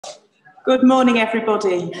Good morning,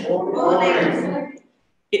 everybody. Good morning.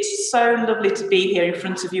 It's so lovely to be here in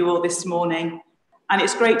front of you all this morning. And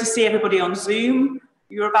it's great to see everybody on Zoom.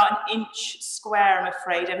 You're about an inch square, I'm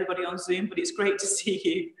afraid, everybody on Zoom, but it's great to see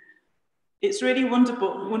you. It's really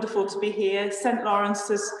wonderful to be here. St.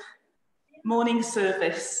 Lawrence's morning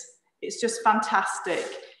service. It's just fantastic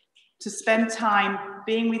to spend time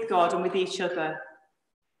being with God and with each other.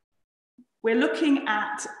 We're looking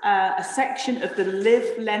at a section of the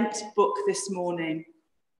Live Lent book this morning.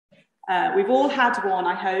 We've all had one,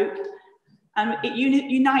 I hope, and it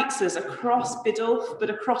unites us across Biddulph, but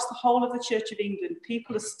across the whole of the Church of England.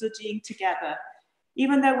 People are studying together.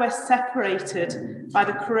 Even though we're separated by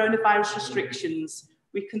the coronavirus restrictions,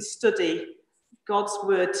 we can study God's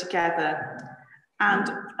word together.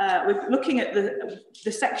 And we're looking at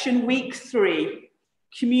the section week 3,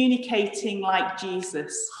 communicating like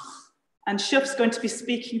Jesus. And Shuf's going to be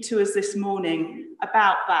speaking to us this morning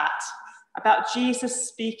about that, about Jesus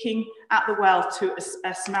speaking at the well to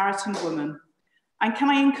a Samaritan woman. And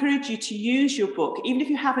can I encourage you to use your book, even if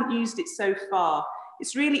you haven't used it so far?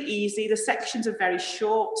 It's really easy. The sections are very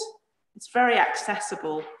short. It's very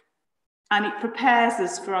accessible. And it prepares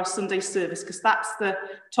us for our Sunday service, because that's the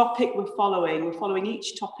topic we're following. We're following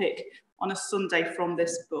each topic on a Sunday from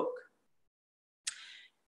this book.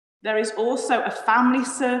 There is also a family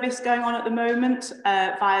service going on at the moment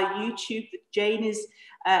via YouTube that Jane is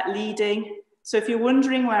leading. So if you're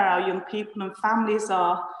wondering where our young people and families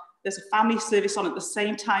are, there's a family service on at the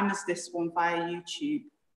same time as this one via YouTube.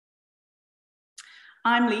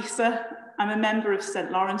 I'm Lisa. I'm a member of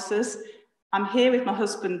St. Lawrence's. I'm here with my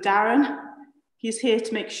husband, Darren. He's here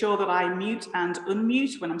to make sure that I mute and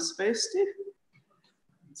unmute when I'm supposed to.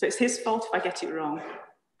 So it's his fault if I get it wrong.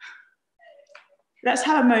 Let's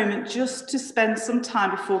have a moment just to spend some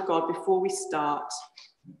time before God before we start.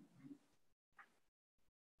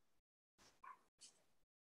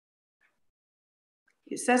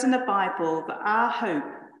 It says in the Bible that our hope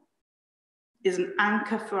is an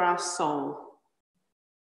anchor for our soul.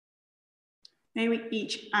 May we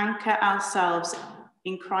each anchor ourselves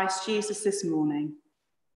in Christ Jesus this morning,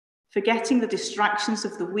 forgetting the distractions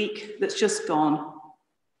of the week that's just gone,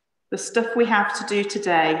 the stuff we have to do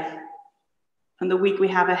today, and the week we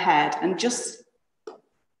have ahead, and just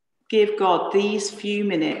give God these few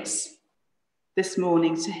minutes this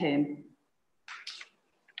morning to him.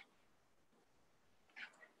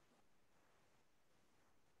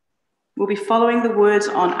 We'll be following the words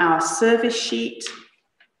on our service sheet,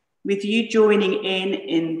 with you joining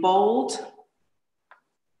in bold.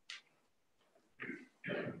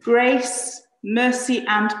 Grace, mercy,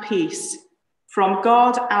 and peace from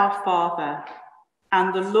God our Father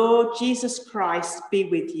and the Lord Jesus Christ be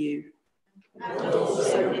with you. And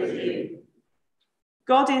also with you.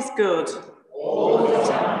 God is good. All the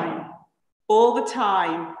time. All the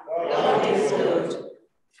time. God is good.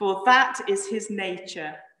 For that is his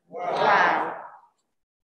nature. Wow.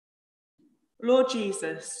 Lord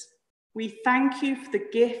Jesus, we thank you for the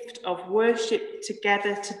gift of worship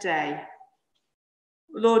together today.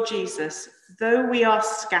 Lord Jesus, though we are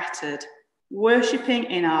scattered, worshipping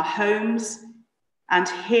in our homes and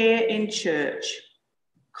here in church,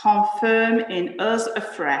 confirm in us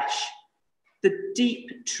afresh the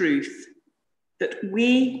deep truth that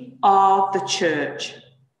we are the church,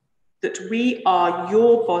 that we are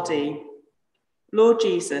your body. Lord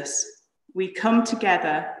Jesus, we come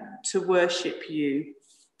together to worship you.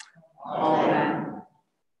 Amen.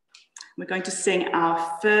 We're going to sing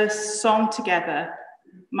our first song together,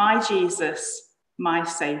 My Jesus, My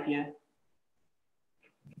Saviour.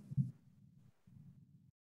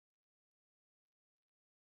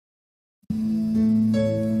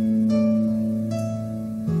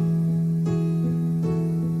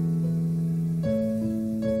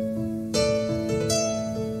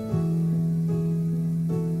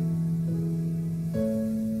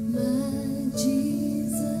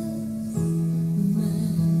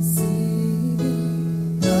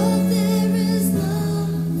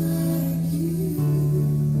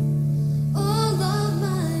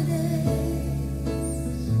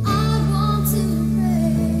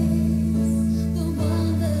 The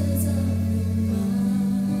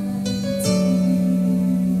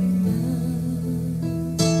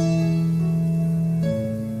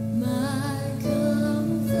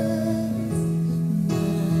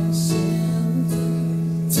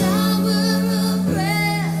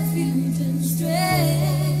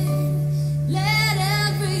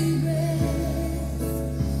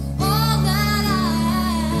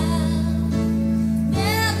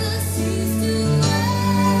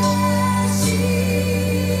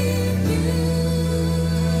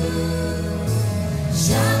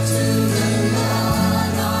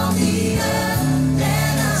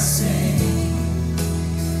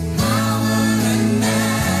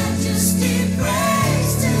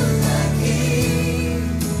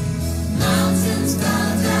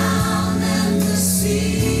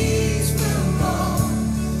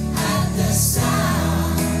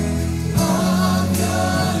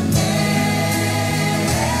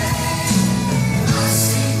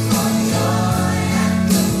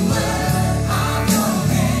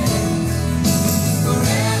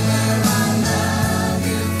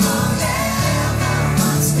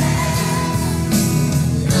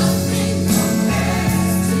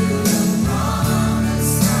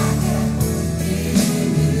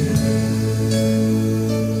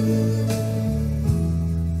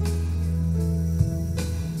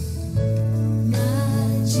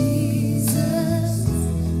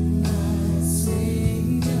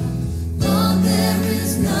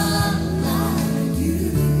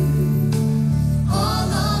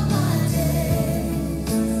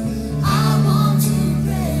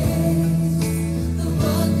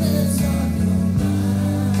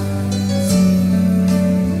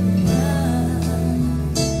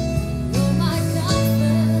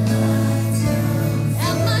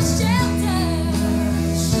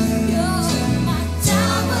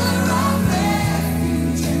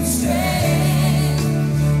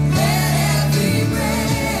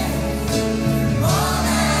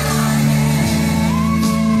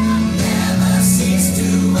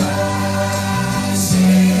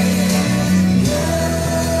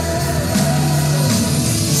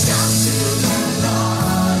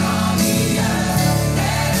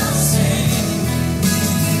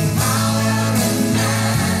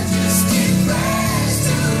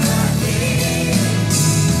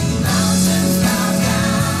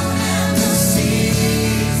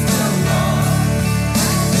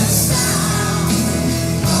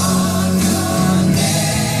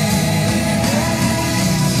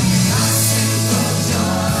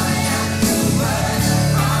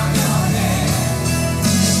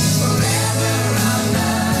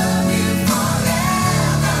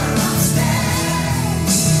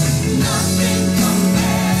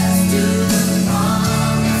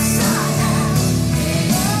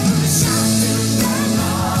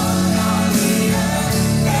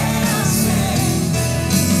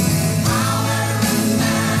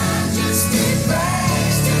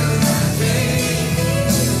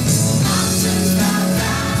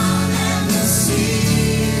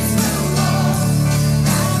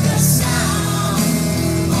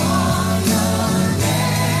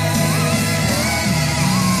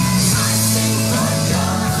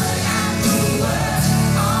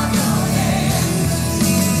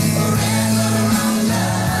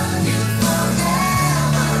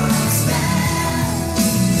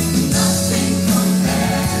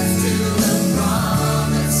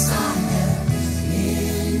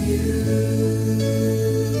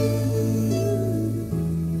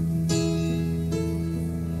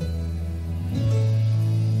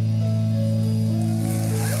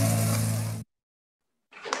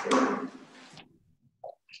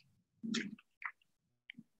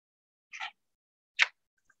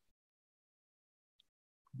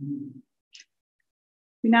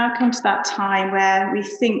We now come to that time where we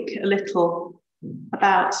think a little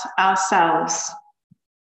about ourselves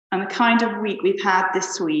and the kind of week we've had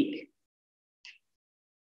this week.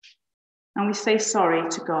 And we say sorry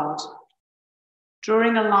to God,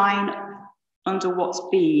 drawing a line under what's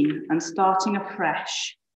been and starting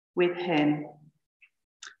afresh with him.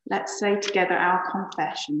 Let's say together our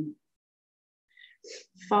confession.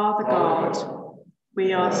 Father God,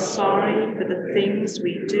 we are sorry for the things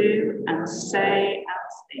we do and say and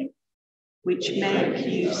think which make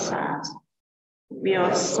you sad. We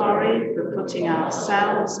are sorry for putting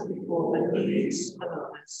ourselves before the needs of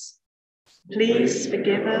others. Please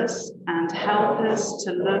forgive us and help us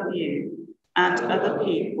to love you and other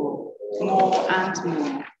people more and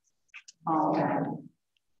more. Amen.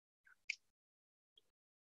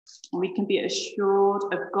 We can be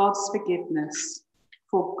assured of God's forgiveness,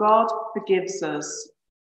 for God forgives us.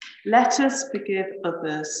 Let us forgive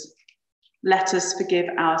others. Let us forgive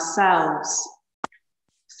ourselves.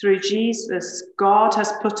 Through Jesus, God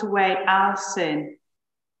has put away our sin.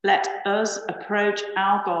 Let us approach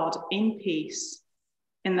our God in peace,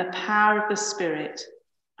 in the power of the Spirit,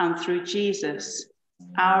 and through Jesus,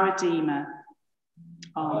 our Redeemer.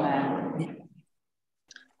 Amen.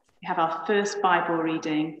 We have our first Bible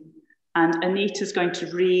reading, and Anita's going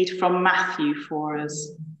to read from Matthew for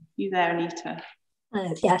us. You there, Anita?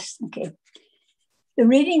 Yes, thank you. The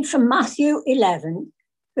reading from Matthew 11,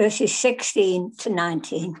 verses 16 to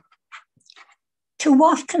 19. To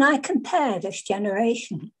what can I compare this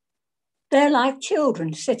generation? They're like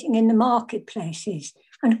children sitting in the marketplaces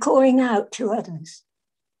and calling out to others.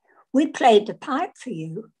 We played the pipe for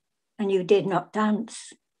you, and you did not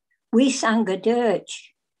dance. We sang a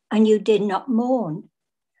dirge, and you did not mourn.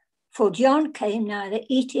 For John came neither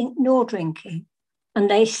eating nor drinking, and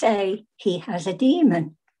they say he has a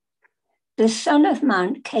demon. The Son of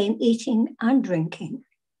Man came eating and drinking,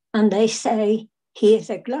 and they say he is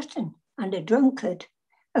a glutton and a drunkard,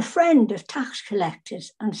 a friend of tax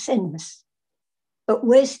collectors and sinners. But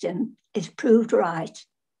wisdom is proved right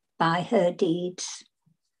by her deeds.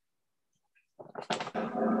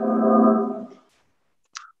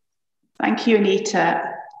 Thank you, Anita.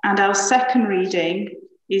 And our second reading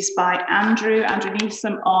is by Andrew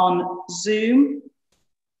Neeson on Zoom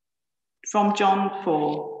from John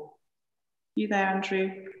 4. You there,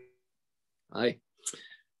 Andrew? Hi.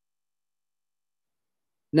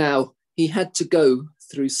 Now, he had to go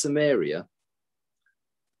through Samaria.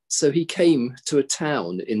 So he came to a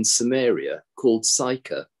town in Samaria called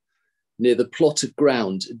Sychar, near the plot of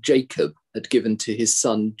ground Jacob had given to his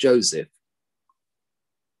son Joseph.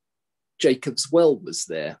 Jacob's well was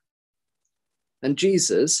there, and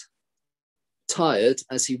Jesus, tired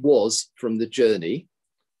as he was from the journey,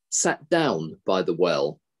 sat down by the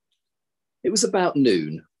well. It was about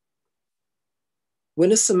noon.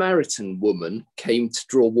 When a Samaritan woman came to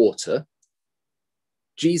draw water,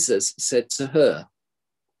 Jesus said to her,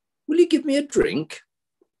 "Will you give me a drink?"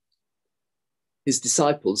 His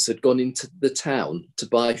disciples had gone into the town to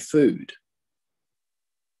buy food.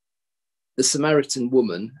 The Samaritan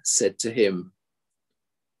woman said to him,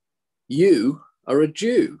 "You are a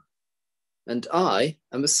Jew, and I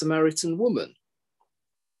am a Samaritan woman.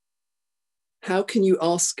 How can you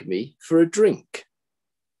ask me for a drink?"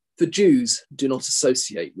 For Jews do not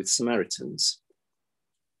associate with Samaritans.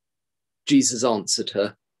 Jesus answered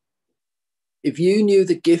her, "If you knew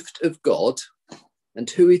the gift of God and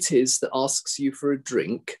who it is that asks you for a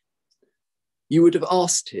drink, you would have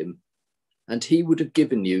asked him, and he would have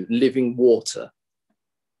given you living water."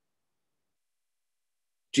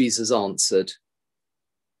 Jesus answered,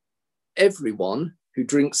 "Everyone who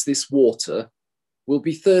drinks this water will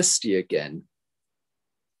be thirsty again.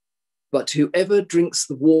 But whoever drinks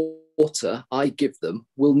the water I give them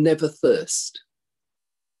will never thirst.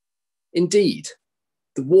 Indeed,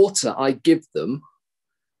 the water I give them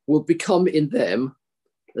will become in them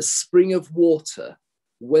a spring of water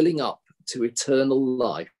welling up to eternal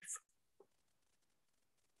life."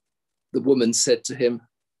 The woman said to him,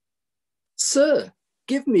 "Sir,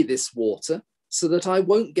 give me this water so that I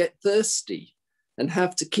won't get thirsty and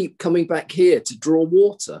have to keep coming back here to draw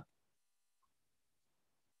water."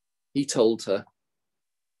 He told her,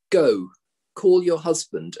 "Go, call your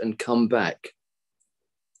husband and come back."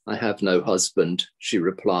 "I have no husband," she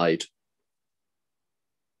replied.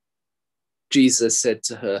 Jesus said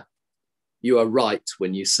to her, "You are right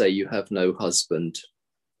when you say you have no husband.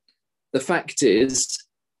 The fact is,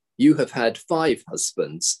 you have had 5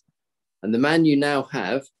 husbands, and the man you now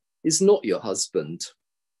have is not your husband.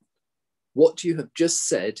 What you have just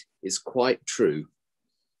said is quite true."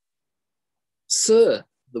 "Sir,"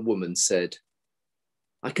 the woman said,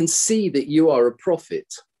 I can see that you are a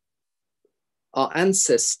prophet. Our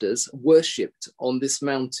ancestors worshipped on this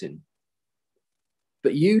mountain.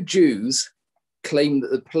 But you Jews claim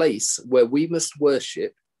that the place where we must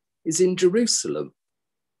worship is in Jerusalem.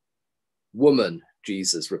 Woman,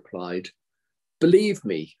 Jesus replied, believe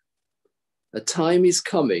me, a time is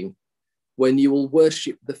coming when you will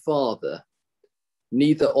worship the Father,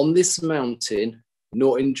 neither on this mountain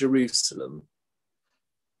nor in Jerusalem.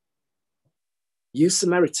 You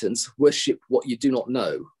Samaritans worship what you do not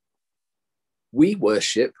know. We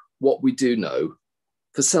worship what we do know,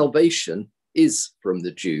 for salvation is from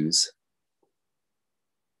the Jews.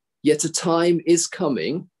 Yet a time is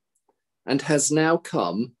coming, and has now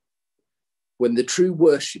come, when the true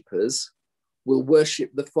worshippers will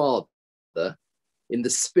worship the Father in the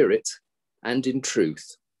Spirit and in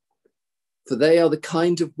truth, for they are the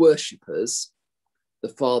kind of worshippers the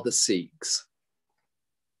Father seeks.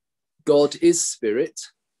 God is Spirit,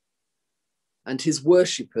 and his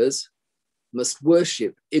worshippers must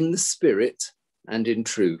worship in the Spirit and in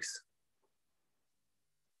truth.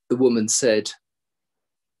 The woman said,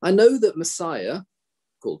 I know that Messiah,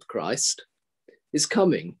 called Christ, is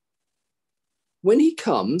coming. When he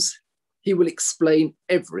comes, he will explain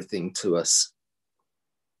everything to us.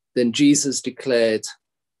 Then Jesus declared,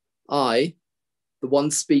 I, the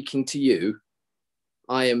one speaking to you,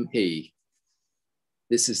 I am he.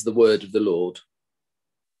 This is the word of the Lord.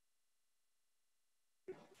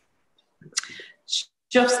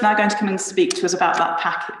 Geoff's now going to come and speak to us about that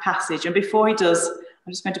passage. And before he does,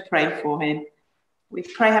 I'm just going to pray for him. We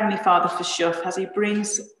pray, Heavenly Father, for Geoff as he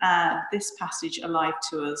brings this passage alive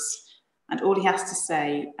to us. And all he has to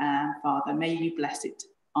say, Father, may you bless it.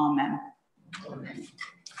 Amen. Amen.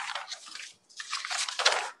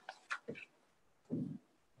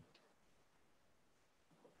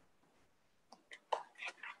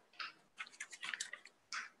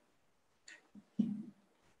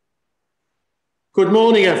 Good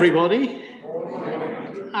morning, everybody.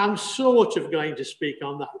 I'm sort of going to speak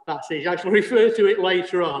on that passage. I shall refer to it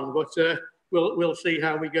later on, but we'll see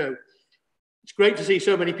how we go. It's great to see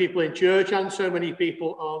so many people in church and so many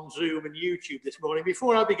people on Zoom and YouTube this morning.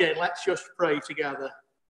 Before I begin, let's just pray together.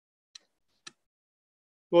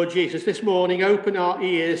 Lord Jesus, this morning, open our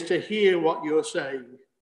ears to hear what you're saying.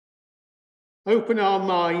 Open our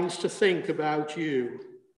minds to think about you.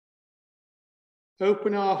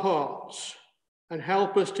 Open our hearts and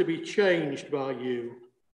help us to be changed by you.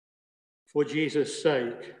 For Jesus'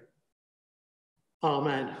 sake.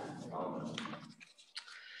 Amen.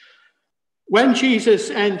 When Jesus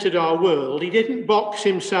entered our world, he didn't box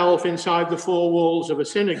himself inside the four walls of a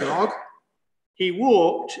synagogue. He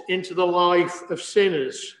walked into the life of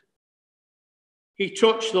sinners. He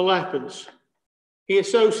touched the lepers. He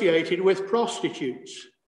associated with prostitutes.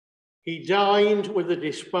 He dined with the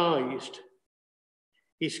despised.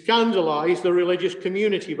 He scandalized the religious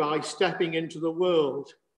community by stepping into the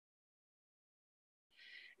world.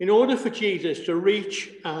 In order for Jesus to reach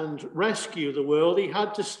and rescue the world, he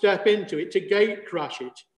had to step into it, to gate crash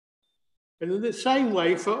it. And in the same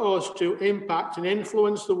way, for us to impact and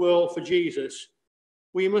influence the world for Jesus,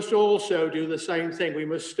 we must also do the same thing. We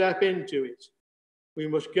must step into it. We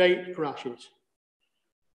must gate crash it.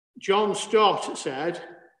 John Stott said,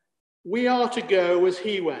 we are to go as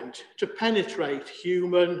he went, to penetrate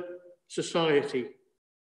human society,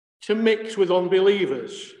 to mix with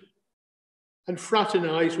unbelievers, and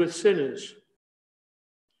fraternize with sinners.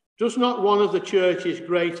 Does not one of the church's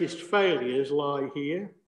greatest failures lie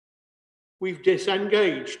here? We've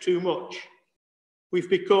disengaged too much. We've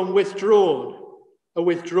become withdrawn, a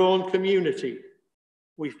withdrawn community.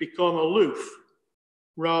 We've become aloof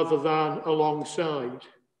rather than alongside.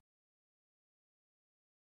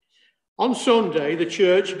 On Sunday, the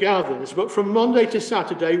church gathers, but from Monday to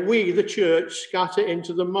Saturday, we, the church, scatter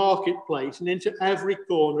into the marketplace and into every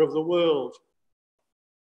corner of the world.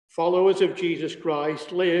 Followers of Jesus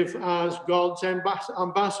Christ live as God's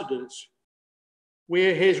ambassadors.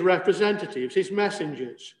 We're his representatives, his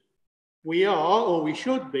messengers. We are, or we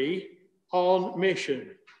should be, on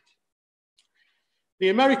mission. The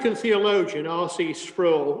American theologian R.C.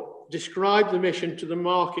 Sproul described the mission to the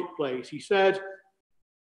marketplace. He said,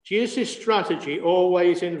 Jesus' strategy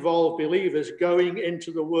always involved believers going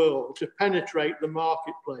into the world to penetrate the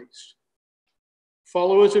marketplace.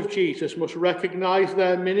 Followers of Jesus must recognize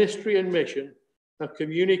their ministry and mission of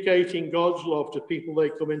communicating God's love to people they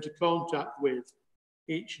come into contact with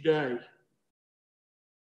each day.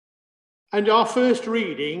 And our first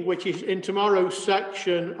reading, which is in tomorrow's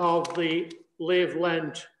section of the Live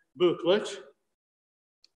Lent booklet,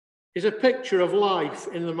 is a picture of life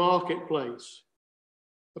in the marketplace.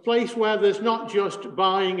 a place where there's not just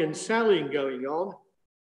buying and selling going on,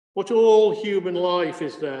 but all human life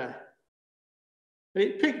is there. And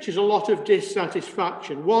it pictures a lot of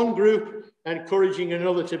dissatisfaction. One group encouraging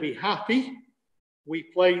another to be happy. We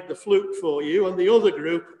played the flute for you, and the other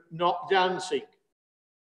group not dancing.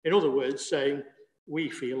 In other words, saying, we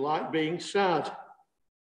feel like being sad.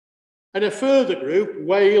 And a further group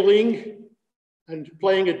wailing and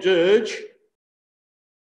playing a dirge,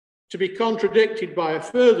 to be contradicted by a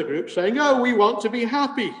further group saying, oh, we want to be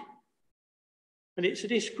happy. And it's a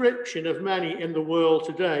description of many in the world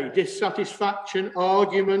today, dissatisfaction,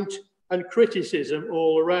 argument, and criticism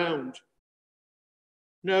all around.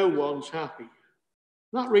 No one's happy.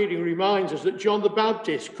 That reading reminds us that John the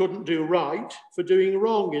Baptist couldn't do right for doing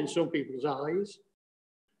wrong in some people's eyes,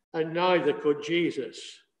 and neither could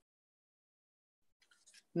Jesus.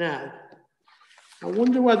 Now, I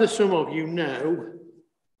wonder whether some of you know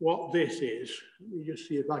what this is. Let me just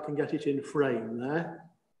see if I can get it in frame there.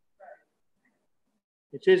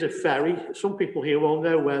 It is a ferry. Some people here will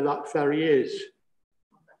know where that ferry is.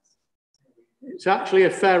 It's actually a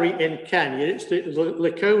ferry in Kenya. It's the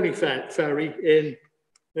Likoni ferry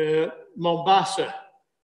in Mombasa.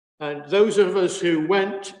 And those of us who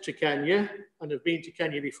went to Kenya and have been to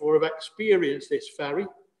Kenya before have experienced this ferry.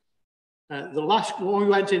 The last one we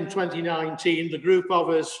went in 2019, the group of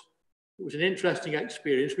us, it was an interesting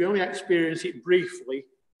experience. We only experienced it briefly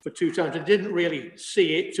for 2 times. I didn't really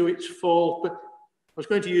see it to its full, but I was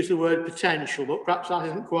going to use the word potential, but perhaps that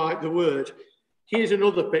isn't quite the word. Here's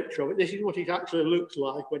another picture of it. This is what it actually looks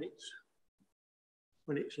like when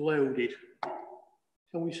it's loaded.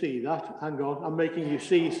 Can we see that? Hang on, I'm making you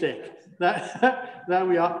seasick. There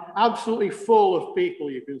we are, absolutely full of people,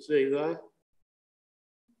 you can see there.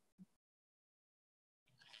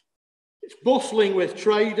 It's bustling with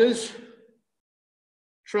traders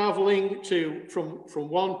travelling from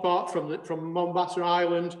one part, from Mombasa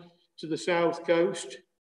Island to the south coast.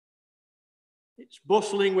 It's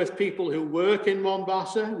bustling with people who work in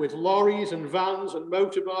Mombasa, with lorries and vans and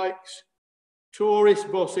motorbikes, tourist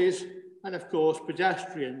buses, and of course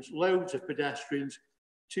pedestrians, loads of pedestrians,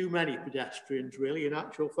 too many pedestrians really in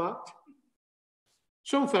actual fact.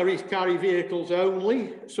 Some ferries carry vehicles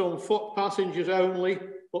only, some foot passengers only,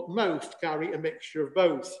 but most carry a mixture of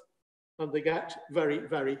both, and they get very,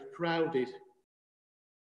 very crowded.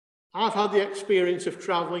 I've had the experience of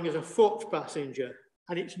travelling as a foot passenger,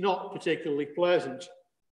 and it's not particularly pleasant,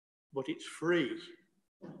 but it's free.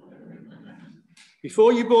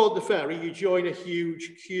 Before you board the ferry, you join a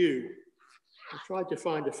huge queue. I tried to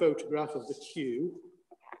find a photograph of the queue.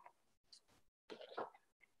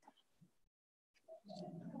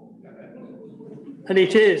 And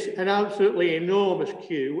it is an absolutely enormous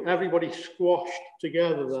queue. Everybody squashed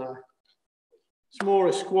together there. It's more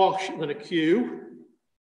a squash than a queue.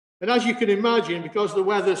 And as you can imagine, because the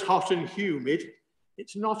weather's hot and humid,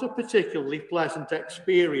 it's not a particularly pleasant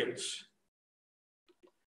experience.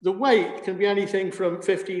 The wait can be anything from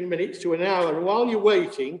 15 minutes to an hour. And while you're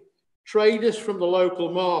waiting, traders from the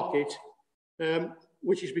local market,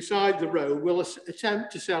 which is beside the road, will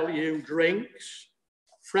attempt to sell you drinks,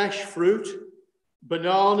 fresh fruit,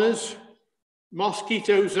 bananas,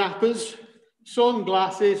 mosquito zappers,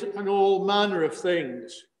 sunglasses, and all manner of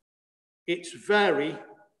things. It's very,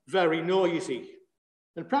 very noisy.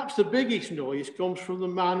 And perhaps the biggest noise comes from the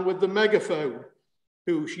man with the megaphone,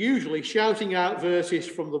 who's usually shouting out verses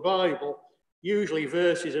from the Bible, usually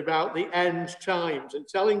verses about the end times, and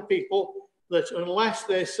telling people that unless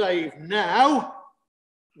they're saved now,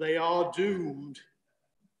 they are doomed.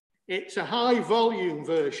 It's a high volume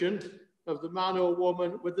version of the man or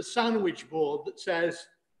woman with the sandwich board that says,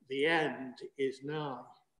 the end is nigh.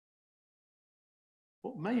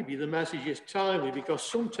 But maybe the message is timely, because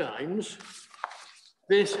sometimes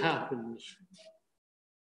this happens.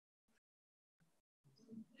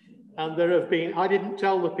 And there have been, I didn't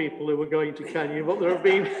tell the people who were going to Kenya, but there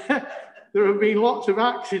have been lots of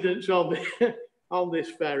accidents on this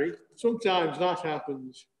ferry. Sometimes that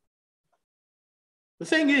happens. The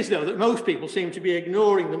thing is, though, that most people seem to be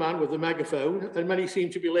ignoring the man with the megaphone, and many seem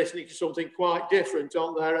to be listening to something quite different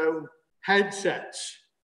on their own headsets.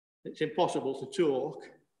 It's impossible to talk.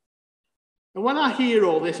 And when I hear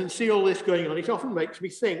all this and see all this going on, it often makes me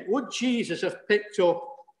think, would Jesus have picked up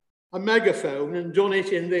a megaphone and done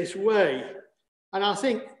it in this way? And I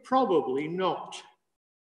think probably not.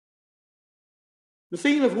 The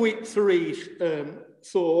theme of week 3's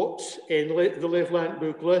thoughts in the Live Lent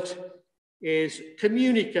booklet is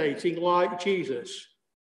communicating like Jesus.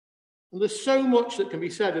 And there's so much that can be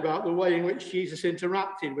said about the way in which Jesus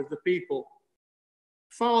interacted with the people.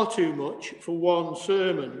 far too much for one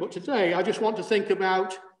sermon. But today I just want to think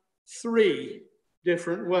about 3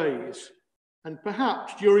 different ways. And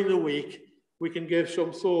perhaps during the week, we can give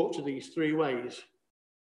some thought to these 3 ways.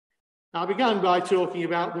 I began by talking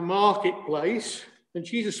about the marketplace, and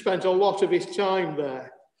Jesus spent a lot of his time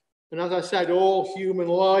there. And as I said, all human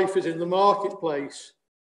life is in the marketplace.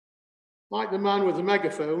 Like the man with the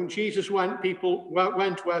megaphone, Jesus went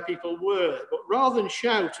where people were, but rather than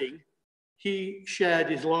shouting, he shared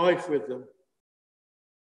his life with them.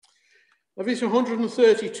 Of his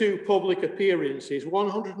 132 public appearances,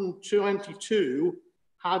 122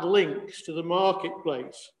 had links to the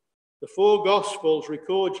marketplace. The 4 Gospels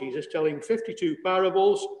record Jesus telling 52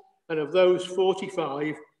 parables, and of those,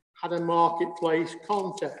 45 had a marketplace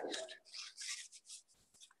context.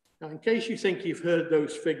 Now, in case you think you've heard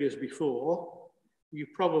those figures before, you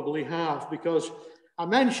probably have, because I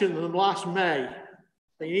mentioned them last May.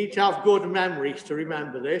 You need to have good memories to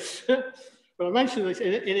remember this. But I mentioned this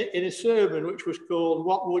in a sermon which was called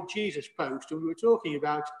What Would Jesus Post? And we were talking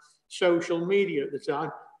about social media at the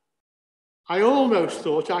time. I almost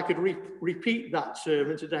thought I could repeat that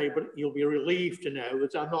sermon today, but you'll be relieved to know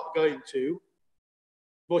that I'm not going to.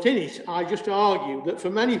 But in it, I just argued that for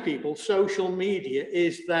many people, social media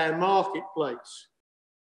is their marketplace.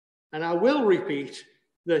 And I will repeat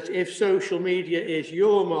that if social media is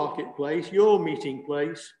your marketplace, your meeting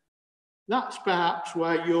place, that's perhaps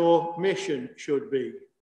where your mission should be.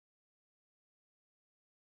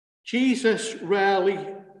 Jesus rarely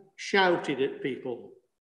shouted at people.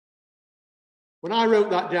 When I wrote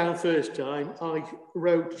that down first time, I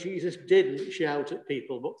wrote Jesus didn't shout at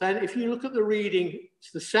people. But then if you look at the reading,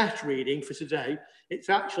 it's the set reading for today, it's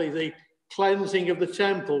actually the cleansing of the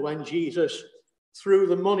temple when Jesus threw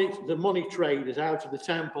the money traders out of the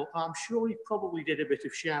temple. I'm sure he probably did a bit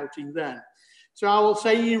of shouting then. So I will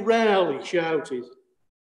say he rarely shouted.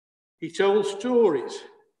 He told stories,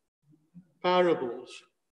 parables.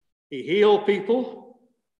 He healed people.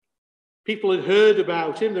 People had heard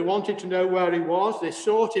about him. They wanted to know where he was. They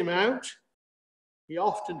sought him out. He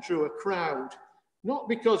often drew a crowd, not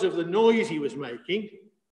because of the noise he was making,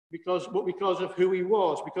 but because of who he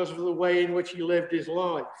was, because of the way in which he lived his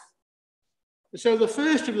life. And so the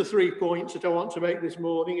first of the 3 points that I want to make this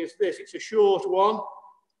morning is this. It's a short one.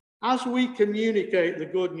 As we communicate the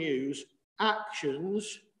good news,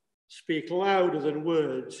 actions speak louder than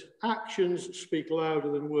words. Actions speak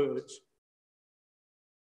louder than words.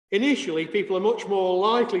 Initially, people are much more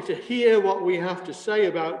likely to hear what we have to say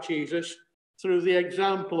about Jesus through the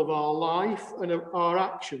example of our life and of our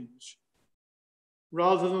actions,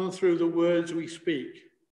 rather than through the words we speak.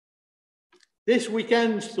 This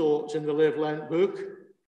weekend's thoughts in the Live Lent book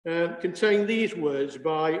contain these words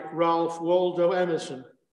by Ralph Waldo Emerson.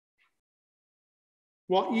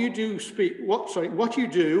 What you do speaks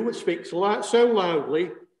so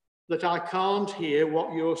loudly that I can't hear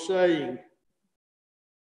what you're saying.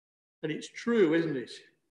 And it's true, isn't it?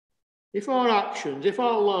 If our actions, if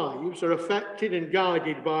our lives are affected and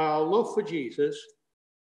guided by our love for Jesus,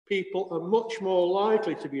 people are much more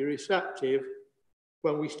likely to be receptive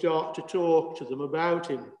when we start to talk to them about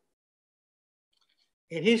him.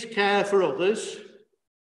 In his care for others,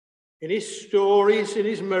 in his stories, in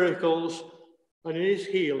his miracles, and in his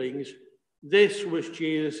healings, this was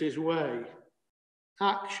Jesus' way.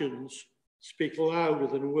 Actions speak louder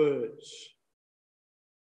than words.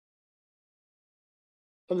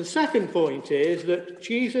 And the second point is that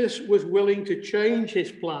Jesus was willing to change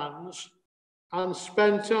his plans and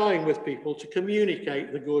spend time with people to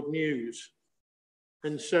communicate the good news.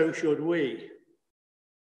 And so should we.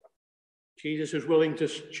 Jesus was willing to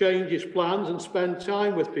change his plans and spend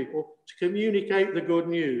time with people to communicate the good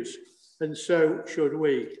news. And so should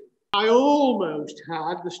we. I almost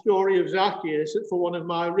had the story of Zacchaeus for one of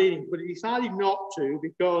my readings, but I decided not to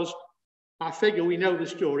because I figure we know the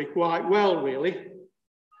story quite well, really.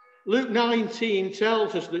 Luke 19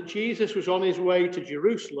 tells us that Jesus was on his way to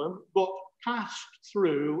Jerusalem, but passed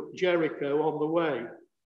through Jericho on the way.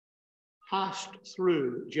 Passed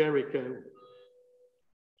through Jericho.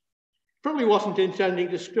 Probably wasn't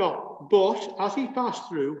intending to stop, but as he passed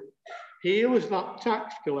through, here was that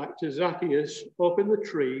tax collector, Zacchaeus, up in the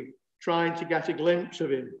tree, trying to get a glimpse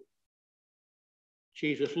of him.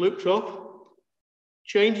 Jesus looks up,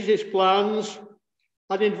 changes his plans,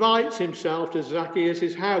 and invites himself to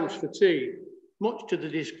Zacchaeus' house for tea, much to the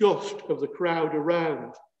disgust of the crowd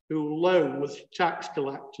around, who loathed tax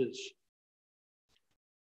collectors.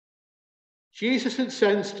 Jesus had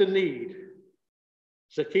sensed a need.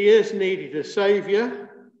 Zacchaeus needed a saviour,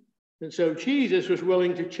 and so Jesus was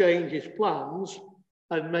willing to change his plans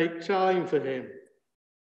and make time for him.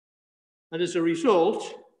 And as a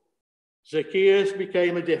result, Zacchaeus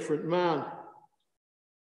became a different man.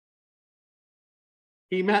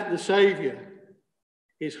 He met the Saviour.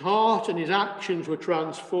 His heart and his actions were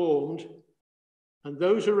transformed, and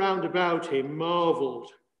those around about him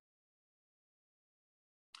marvelled.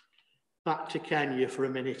 Back to Kenya for a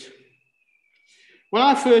minute. When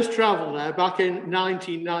I first travelled there back in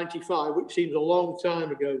 1995, which seems a long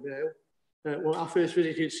time ago now, when I first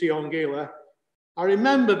visited Siongila, I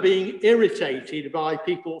remember being irritated by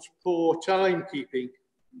people's poor timekeeping.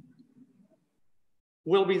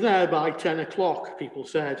 We'll be there by 10 o'clock, people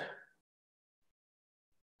said.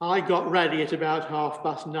 I got ready at about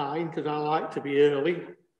 9:30 because I like to be early.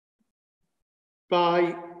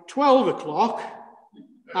 By 12 o'clock,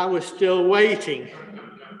 I was still waiting.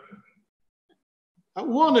 At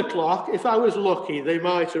 1 o'clock, if I was lucky, they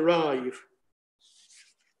might arrive.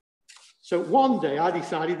 So one day I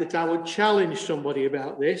decided that I would challenge somebody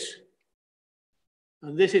about this.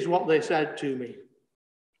 And this is what they said to me.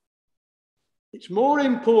 It's more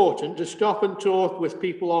important to stop and talk with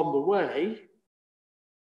people on the way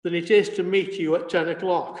than it is to meet you at 10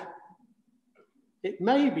 o'clock. It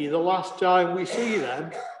may be the last time we see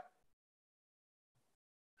them.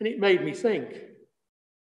 And it made me think.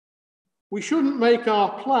 We shouldn't make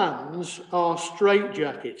our plans our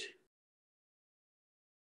straitjacket.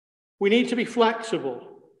 We need to be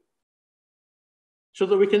flexible so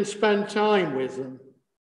that we can spend time with them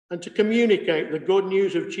and to communicate the good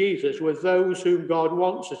news of Jesus with those whom God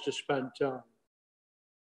wants us to spend time.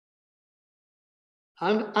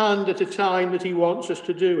 And at a time that he wants us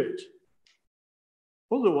to do it.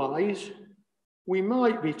 Otherwise, we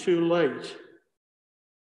might be too late.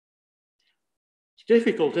 It's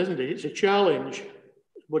difficult, isn't it? It's a challenge,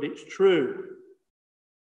 but it's true.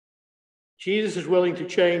 Jesus is willing to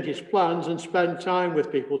change his plans and spend time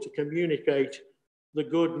with people to communicate the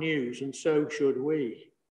good news, and so should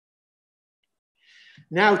we.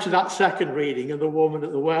 Now to that second reading of the woman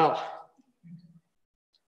at the well.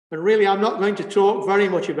 And really, I'm not going to talk very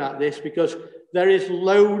much about this because there is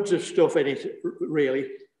loads of stuff in it, really.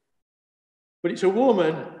 But it's a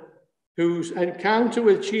woman whose encounter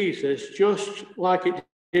with Jesus, just like it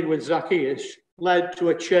did with Zacchaeus, led to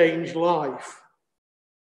a changed life.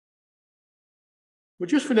 But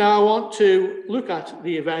just for now, I want to look at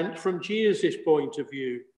the event from Jesus' point of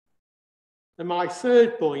view. And my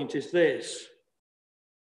third point is this.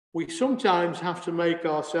 We sometimes have to make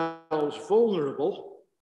ourselves vulnerable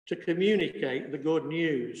to communicate the good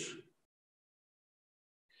news.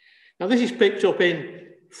 Now, this is picked up in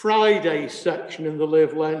Friday's section in the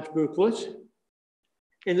Live Lent booklet.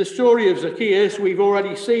 In the story of Zacchaeus, we've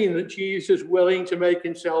already seen that Jesus is willing to make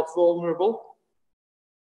himself vulnerable.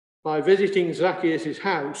 By visiting Zacchaeus'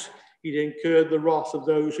 house, he'd incurred the wrath of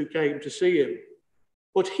those who came to see him.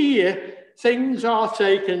 But here, things are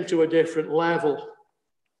taken to a different level.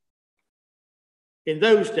 In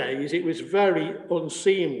those days, it was very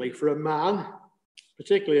unseemly for a man,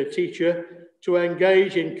 particularly a teacher, to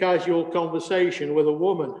engage in casual conversation with a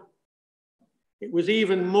woman. It was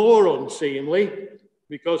even more unseemly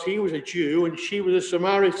because he was a Jew and she was a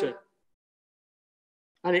Samaritan.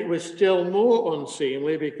 And it was still more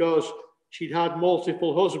unseemly because she'd had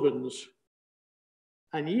multiple husbands.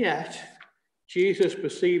 And yet, Jesus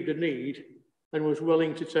perceived a need and was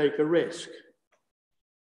willing to take a risk.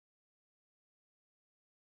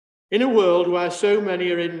 In a world where so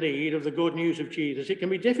many are in need of the good news of Jesus, it can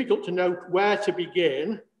be difficult to know where to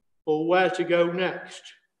begin or where to go next.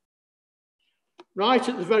 Right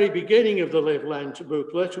at the very beginning of the Live Lent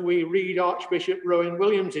booklet, we read Archbishop Rowan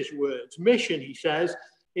Williams' words. Mission, he says,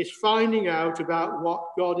 is finding out about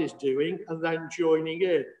what God is doing and then joining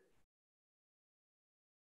in.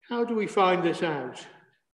 How do we find this out?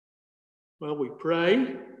 Well, we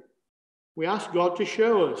pray. We ask God to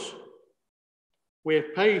show us.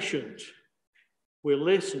 We're patient. We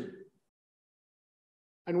listen.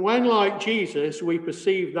 And when, like Jesus, we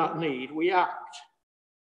perceive that need, we act,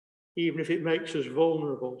 even if it makes us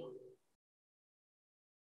vulnerable.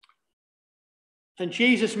 And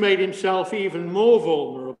Jesus made himself even more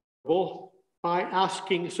vulnerable by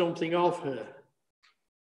asking something of her.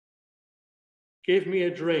 Give me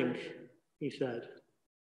a drink, he said.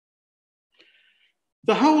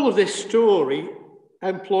 The whole of this story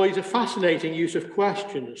employs a fascinating use of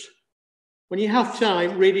questions. When you have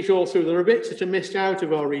time, read it all through. There are bits that are missed out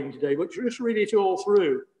of our reading today, but just read it all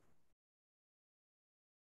through.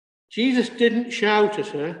 Jesus didn't shout at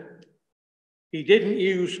her. He didn't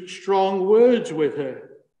use strong words with her.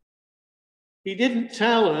 He didn't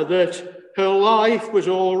tell her that her life was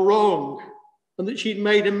all wrong and that she'd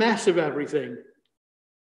made a mess of everything.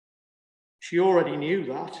 She already knew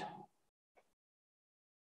that.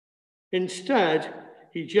 Instead,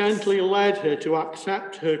 he gently led her to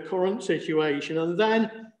accept her current situation and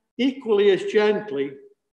then, equally as gently,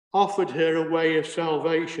 offered her a way of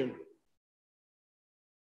salvation.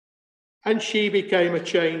 And she became a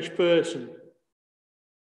changed person.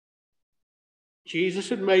 Jesus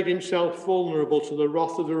had made himself vulnerable to the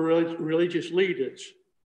wrath of the religious leaders,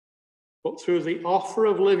 but through the offer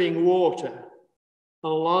of living water, a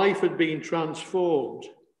life had been transformed.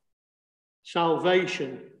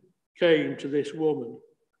 Salvation came to this woman.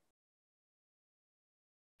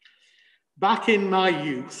 Back in my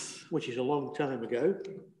youth, which is a long time ago,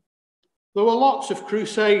 there were lots of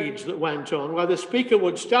crusades that went on where the speaker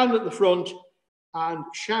would stand at the front and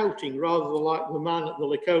shouting, rather than like the man at the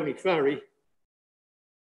Laconia ferry,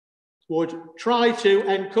 would try to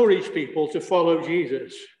encourage people to follow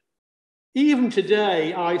Jesus. Even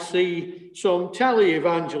today, I see some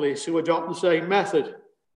televangelists who adopt the same method.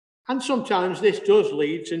 And sometimes this does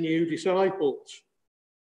lead to new disciples.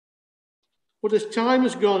 But as time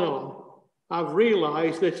has gone on, I've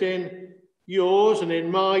realized that in yours and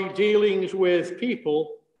in my dealings with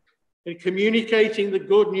people, in communicating the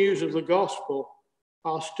good news of the gospel,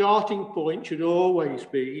 our starting point should always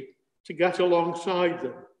be to get alongside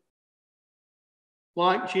them,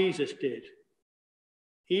 like Jesus did,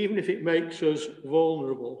 even if it makes us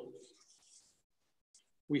vulnerable.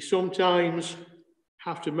 We sometimes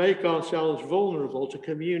have to make ourselves vulnerable to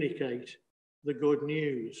communicate the good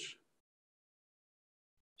news.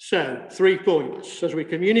 So, 3 points. As we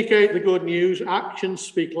communicate the good news, actions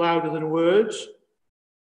speak louder than words.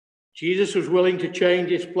 Jesus was willing to change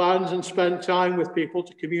his plans and spend time with people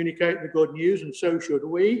to communicate the good news, and so should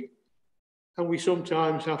we. And we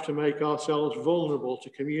sometimes have to make ourselves vulnerable to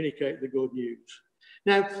communicate the good news.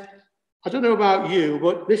 Now, I don't know about you,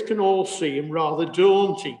 but this can all seem rather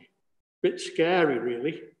daunting, a bit scary,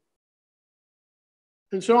 really.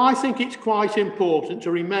 And so I think it's quite important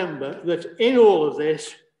to remember that in all of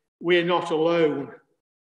this, we're not alone.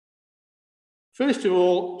 First of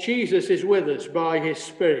all, Jesus is with us by his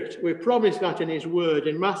Spirit. We're promised that in his word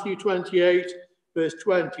in Matthew 28, verse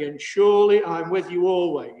 20, and surely I'm with you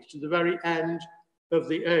always to the very end of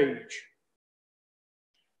the age.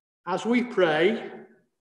 As we pray,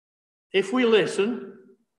 if we listen,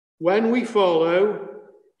 when we follow,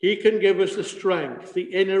 he can give us the strength, the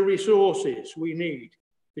inner resources we need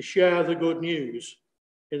to share the good news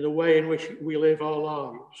in the way in which we live our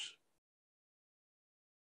lives.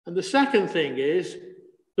 And the second thing is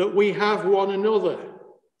that we have one another.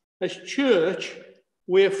 As church,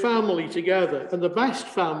 we're family together, and the best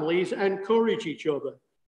families encourage each other,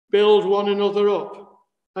 build one another up,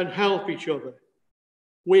 and help each other.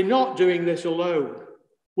 We're not doing this alone.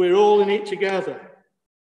 We're all in it together.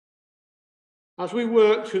 As we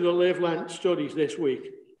work through the Live Lent studies this week,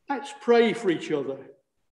 let's pray for each other,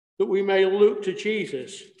 that we may look to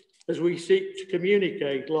Jesus as we seek to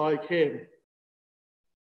communicate like him.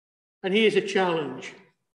 And here's a challenge.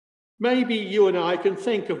 Maybe you and I can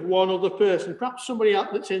think of one other person, perhaps somebody else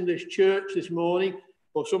that's in this church this morning,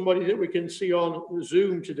 or somebody that we can see on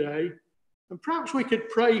Zoom today, and perhaps we could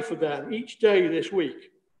pray for them each day this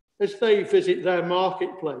week as they visit their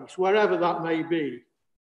marketplace, wherever that may be,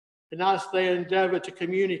 and as they endeavour to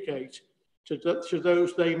communicate to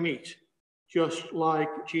those they meet, just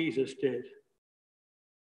like Jesus did.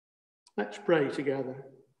 Let's pray together.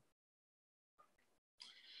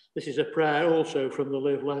 This is a prayer also from the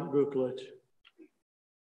Live Lent booklet.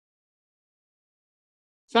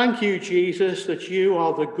 Thank you, Jesus, that you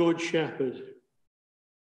are the Good Shepherd.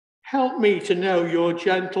 Help me to know your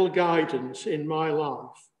gentle guidance in my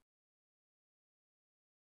life.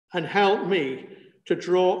 And help me to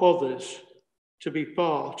draw others to be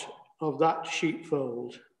part of that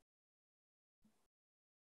sheepfold.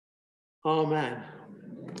 Amen.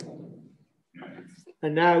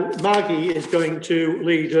 And now Maggie is going to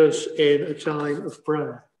lead us in a time of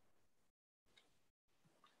prayer.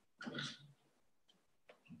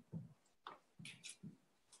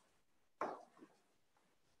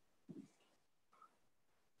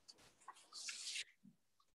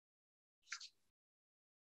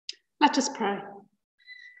 Let us pray.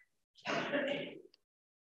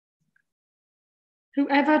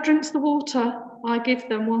 Whoever drinks the water I give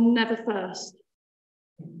them will never thirst.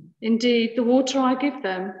 Indeed, the water I give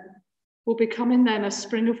them will become in them a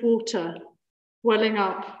spring of water, welling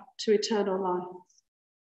up to eternal life.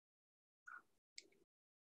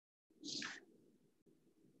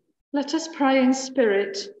 Let us pray in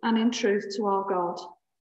spirit and in truth to our God,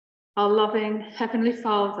 our loving Heavenly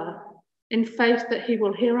Father, in faith that he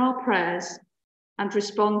will hear our prayers and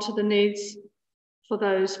respond to the needs for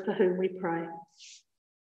those for whom we pray.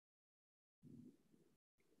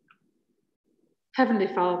 Heavenly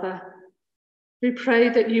Father, we pray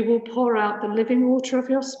that you will pour out the living water of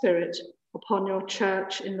your Spirit upon your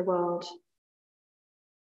church in the world.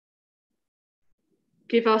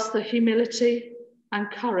 Give us the humility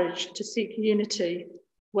and courage to seek unity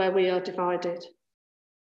where we are divided.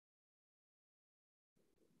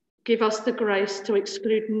 Give us the grace to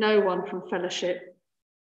exclude no one from fellowship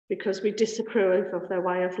because we disapprove of their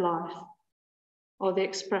way of life or the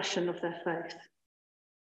expression of their faith.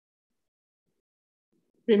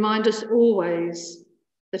 Remind us always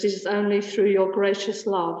that it is only through your gracious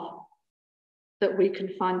love that we can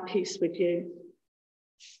find peace with you.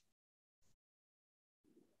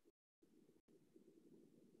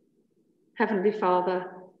 Heavenly Father,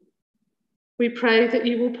 we pray that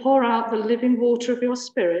you will pour out the living water of your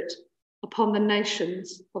Spirit upon the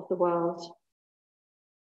nations of the world.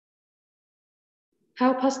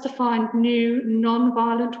 Help us to find new,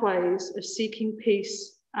 non-violent ways of seeking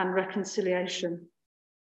peace and reconciliation.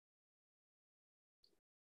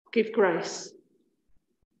 Give grace,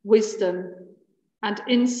 wisdom, and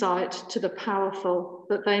insight to the powerful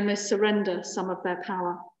that they may surrender some of their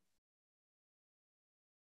power.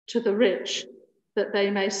 To the rich that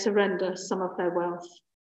they may surrender some of their wealth.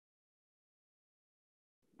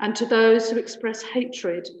 And to those who express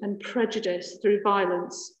hatred and prejudice through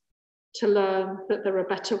violence, to learn that there are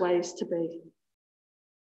better ways to be.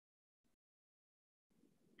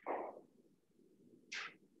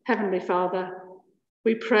 Heavenly Father,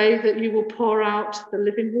 we pray that you will pour out the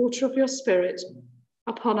living water of your Spirit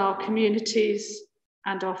upon our communities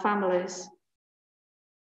and our families.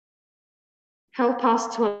 Help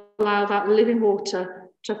us to allow that living water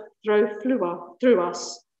to flow through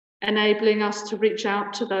us, enabling us to reach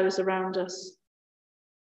out to those around us.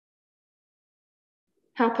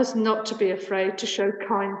 Help us not to be afraid to show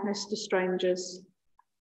kindness to strangers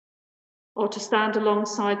or to stand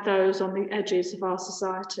alongside those on the edges of our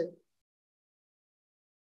society.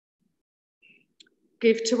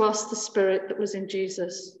 Give to us the Spirit that was in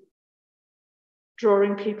Jesus,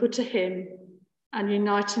 drawing people to him and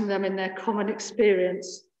uniting them in their common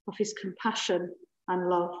experience of his compassion and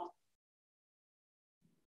love.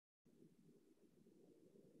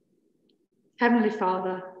 Heavenly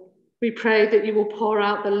Father, we pray that you will pour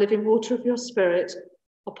out the living water of your Spirit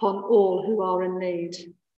upon all who are in need.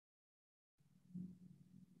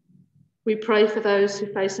 We pray for those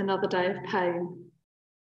who face another day of pain,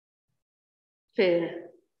 fear,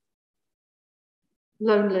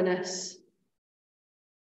 loneliness,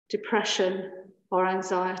 depression, or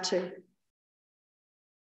anxiety.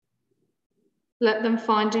 Let them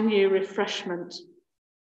find in you refreshment,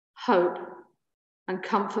 hope, and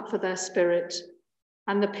comfort for their spirit,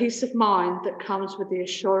 and the peace of mind that comes with the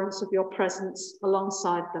assurance of your presence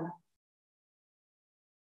alongside them.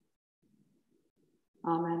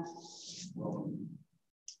 Amen.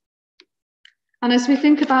 And as we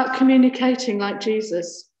think about communicating like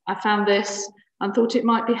Jesus, I found this and thought it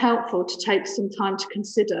might be helpful to take some time to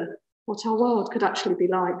consider what our world could actually be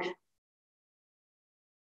like.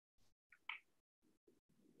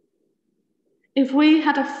 If we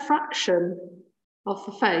had a fraction of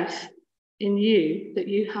the faith in you that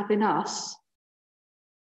you have in us,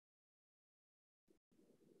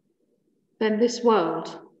 then this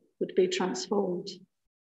world would be transformed.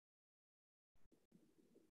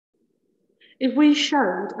 If we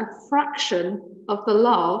showed a fraction of the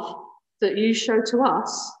love that you show to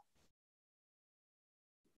us,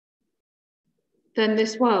 then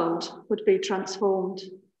this world would be transformed.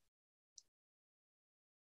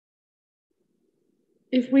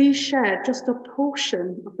 If we shared just a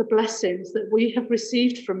portion of the blessings that we have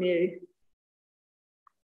received from you,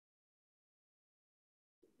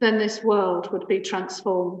 then this world would be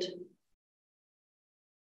transformed.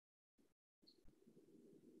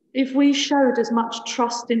 If we showed as much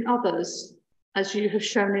trust in others as you have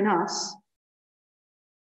shown in us,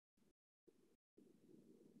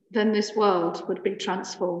 then this world would be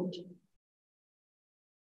transformed.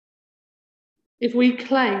 If we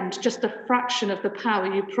claimed just a fraction of the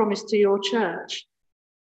power you promised to your church,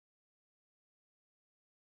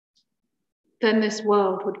 then this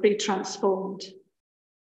world would be transformed.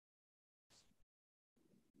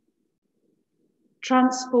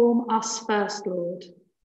 Transform us first, Lord,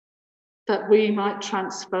 that we might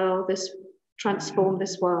transform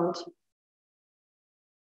this world.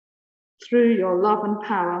 Through your love and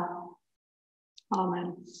power.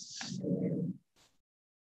 Amen.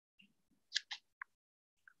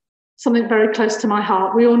 Something very close to my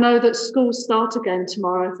heart. We all know that schools start again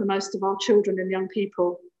tomorrow for most of our children and young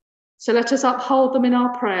people. So let us uphold them in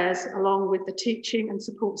our prayers along with the teaching and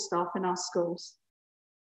support staff in our schools.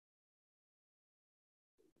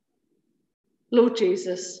 Lord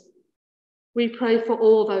Jesus, we pray for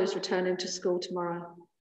all those returning to school tomorrow.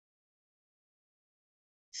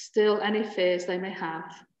 Still any fears they may have.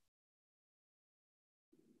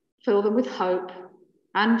 Fill them with hope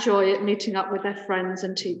and joy at meeting up with their friends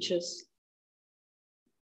and teachers.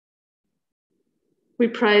 We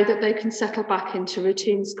pray that they can settle back into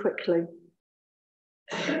routines quickly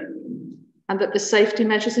and that the safety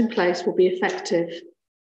measures in place will be effective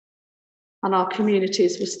and our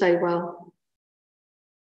communities will stay well.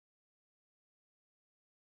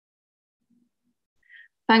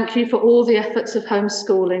 Thank you for all the efforts of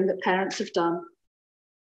homeschooling that parents have done,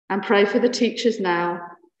 and pray for the teachers now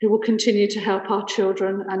who will continue to help our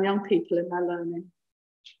children and young people in their learning.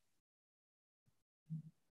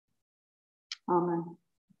 Amen.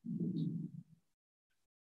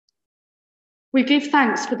 We give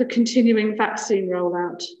thanks for the continuing vaccine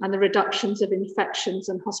rollout and the reductions of infections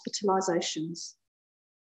and hospitalisations.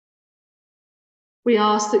 We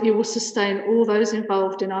ask that you will sustain all those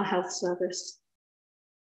involved in our health service.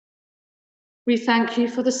 We thank you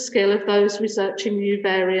for the skill of those researching new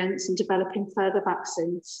variants and developing further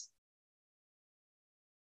vaccines.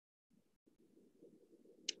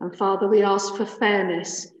 And Father, we ask for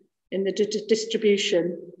fairness in the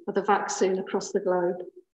distribution of the vaccine across the globe.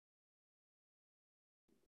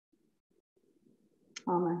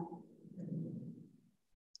 Amen.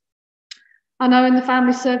 I know in the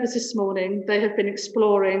family service this morning, they have been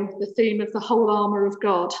exploring the theme of the whole armour of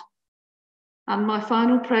God. And my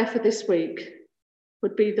final prayer for this week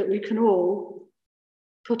would be that we can all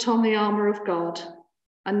put on the armour of God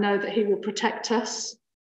and know that he will protect us,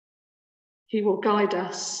 he will guide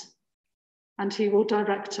us, and he will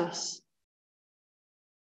direct us.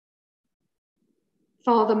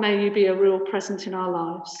 Father, may you be a real presence in our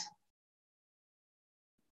lives.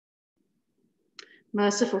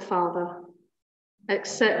 Merciful Father,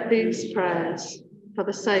 accept these prayers for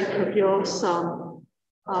the sake of your Son,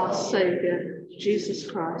 our Saviour, Jesus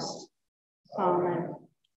Christ. Amen.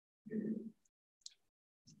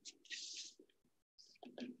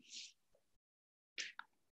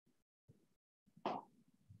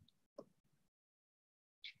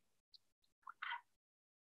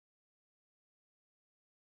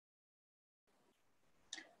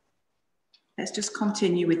 Let's just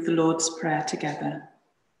continue with the Lord's Prayer together.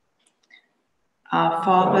 Our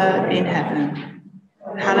Father in heaven,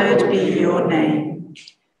 hallowed be your name.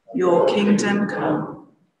 Your kingdom come,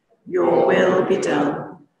 your will be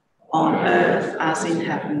done, on earth as in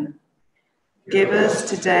heaven. Give us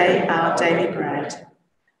today our daily bread.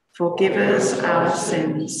 Forgive us our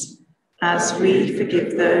sins, as we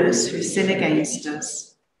forgive those who sin against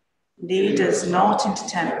us. Lead us not into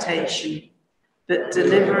temptation, but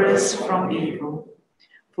deliver us from evil.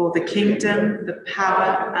 For the kingdom, the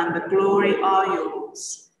power, and the glory are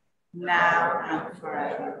yours, now and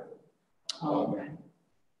forever. Amen.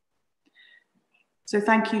 So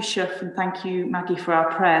thank you, Shuf, and thank you, Maggie, for our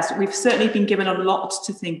prayers. We've certainly been given a lot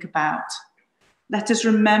to think about. Let us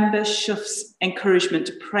remember Shuf's encouragement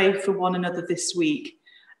to pray for one another this week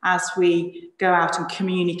as we go out and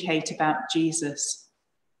communicate about Jesus.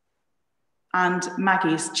 And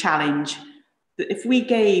Maggie's challenge that if we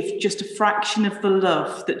gave just a fraction of the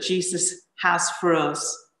love that Jesus has for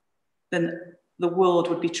us, then the world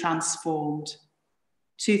would be transformed.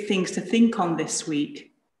 2 things to think on this week.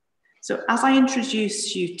 So as I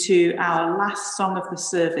introduce you to our last song of the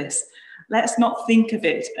service, let's not think of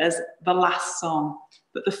it as the last song,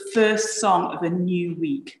 but the first song of a new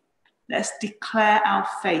week. Let's declare our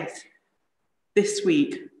faith this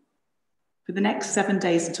week for the next 7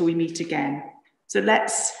 days until we meet again. So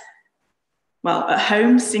let's, well, at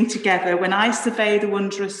home, sing together, "When I Survey the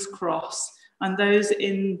Wondrous Cross," and those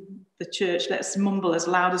in the church, let's mumble as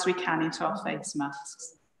loud as we can into our face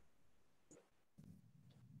masks.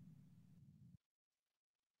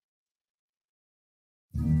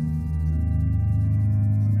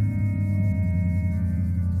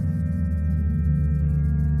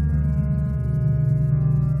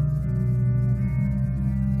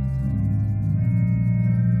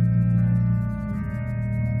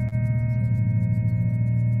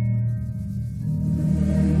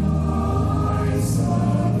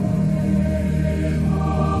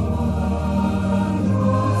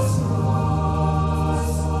 Oh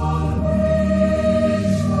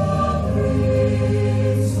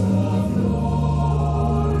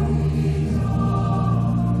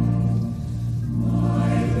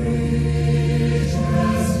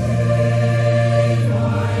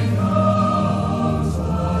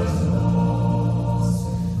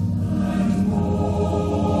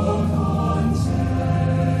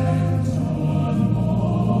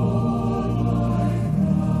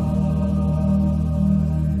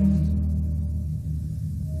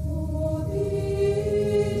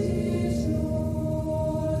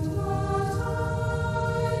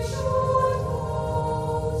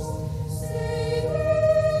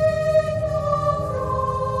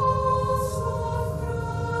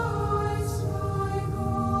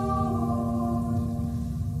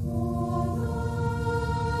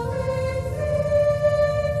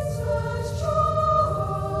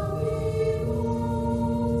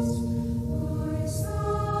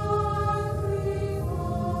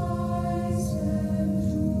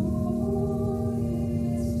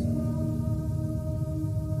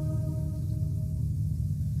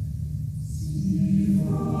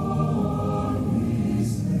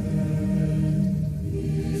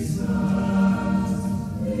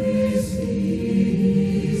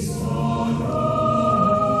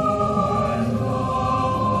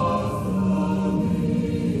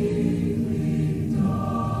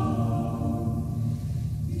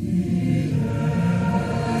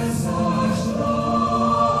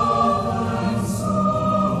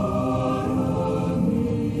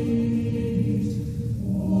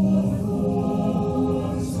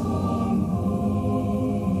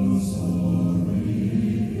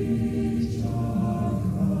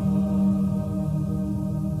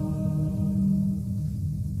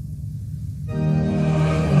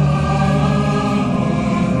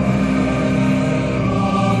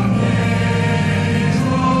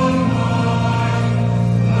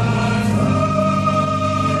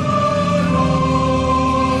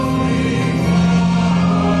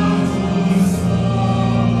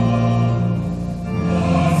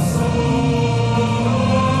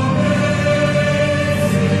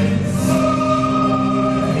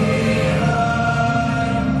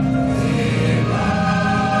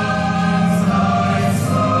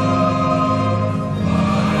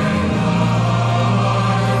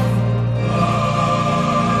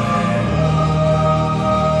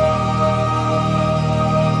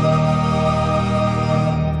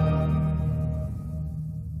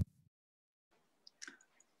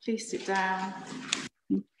Please sit down.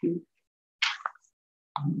 Thank you.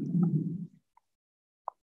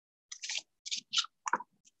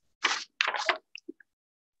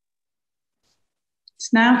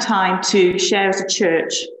 It's now time to share as a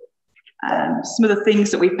church some of the things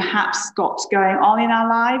that we've perhaps got going on in our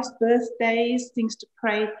lives, birthdays, things to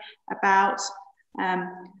pray about.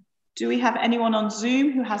 Do we have anyone on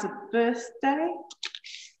Zoom who has a birthday?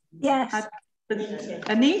 Yes.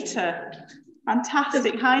 Anita.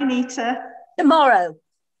 Fantastic. Hi, Anita. Tomorrow.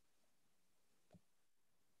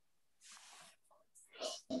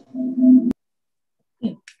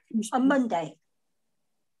 On Monday.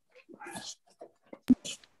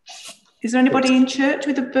 Is there anybody in church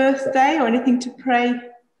with a birthday or anything to pray?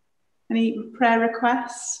 Any prayer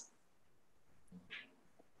requests?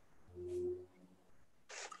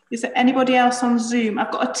 Is there anybody else on Zoom?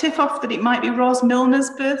 I've got a tip off that it might be Ros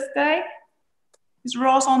Milner's birthday. Is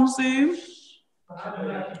Ros on Zoom?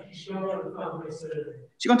 She's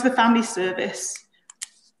gone to the family service.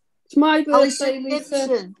 It's my birthday,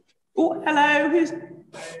 Lisa. Oh, hello. Who's?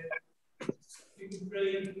 You can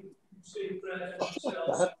pray, say prayers for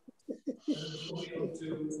yourself, and coming up to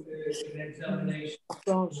an examination. I've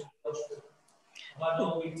had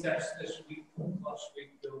all my tests this week, last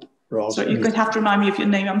week, though. So you're going to have to remind me of your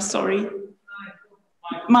name, I'm sorry.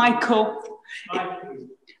 Michael.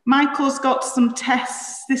 Michael's got some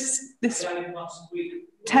tests this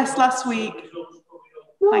test last week.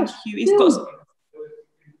 Thank you. He's got.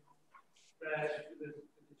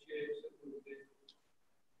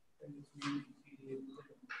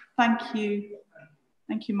 Thank you.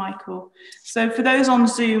 Thank you, Michael. So for those on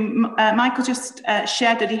Zoom, Michael just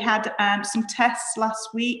shared that he had some tests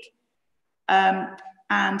last week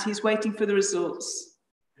and he's waiting for the results.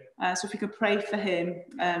 So if we could pray for him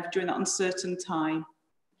during that uncertain time.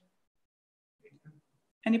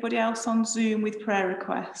 Anybody else on Zoom with prayer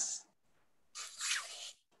requests?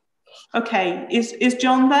 Okay, is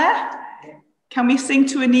John there? Can we sing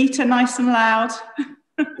to Anita nice and loud?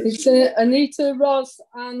 It's Anita, Ros,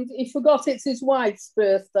 and he forgot it's his wife's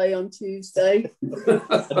birthday on Tuesday.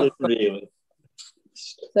 I didn't really.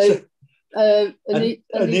 So,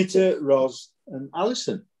 Anita, Ros, and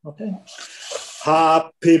Alison. Okay.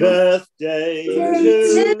 Happy birthday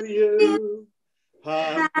to you.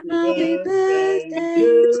 Happy birthday to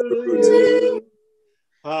you.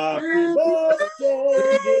 Happy birthday,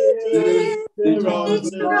 dear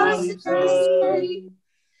Ros and Alison.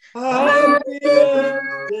 Happy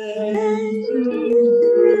birthday to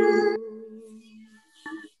you.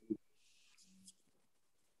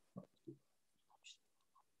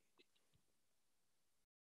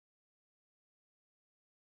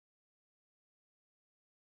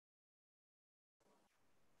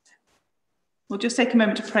 We'll just take a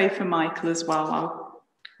moment to pray for Michael as well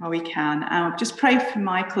while we can. Just pray for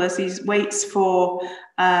Michael as he waits for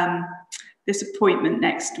this appointment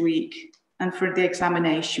next week. And for the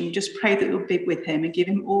examination, just pray that you'll be with him and give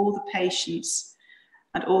him all the patience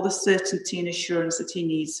and all the certainty and assurance that he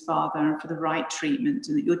needs, Father, and for the right treatment,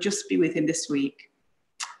 and that you'll just be with him this week.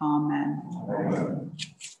 Amen. Amen.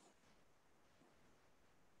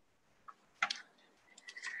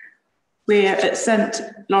 We're at St.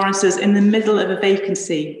 Lawrence's in the middle of a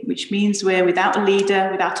vacancy, which means we're without a leader,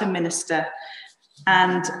 without a minister.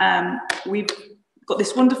 And we've got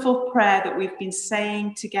this wonderful prayer that we've been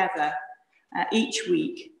saying together each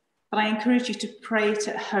week, but I encourage you to pray it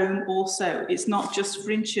at home also. It's not just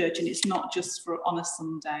for in church and it's not just for on a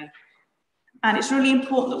Sunday. And it's really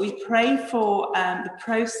important that we pray for the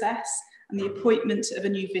process and the appointment of a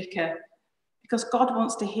new vicar, because God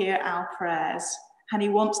wants to hear our prayers and he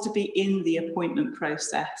wants to be in the appointment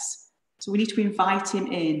process. So we need to invite him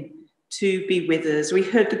in to be with us. We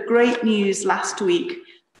heard the great news last week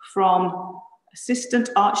from Assistant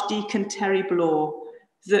Archdeacon Terry Bloor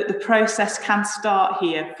that the process can start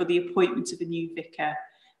here for the appointment of a new vicar.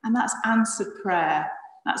 And that's answered prayer.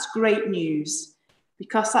 That's great news,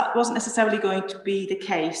 because that wasn't necessarily going to be the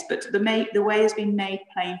case, but the way has been made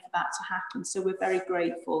plain for that to happen. So we're very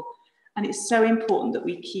grateful. And it's so important that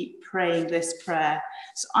we keep praying this prayer.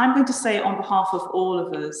 So I'm going to say it on behalf of all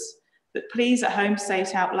of us, but please at home say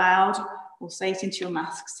it out loud or say it into your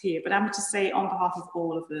masks here. But I'm going to say it on behalf of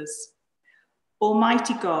all of us.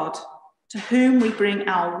 Almighty God, to whom we bring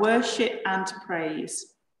our worship and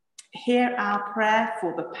praise, hear our prayer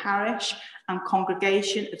for the parish and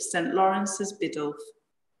congregation of St. Lawrence's Biddulph.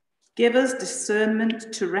 Give us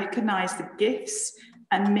discernment to recognise the gifts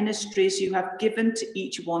and ministries you have given to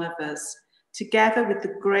each one of us, together with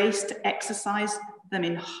the grace to exercise them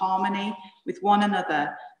in harmony with one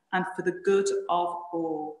another and for the good of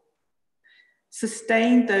all.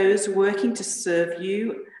 Sustain those working to serve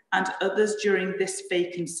you and others during this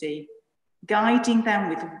vacancy, guiding them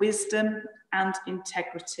with wisdom and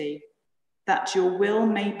integrity, that your will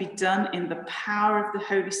may be done in the power of the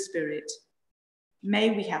Holy Spirit.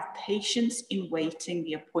 May we have patience in waiting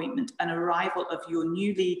the appointment and arrival of your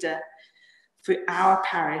new leader for our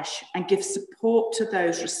parish, and give support to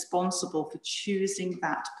those responsible for choosing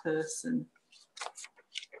that person.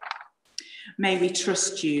 May we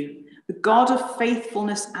trust you, the God of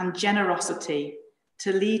faithfulness and generosity,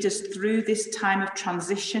 to lead us through this time of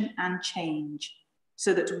transition and change,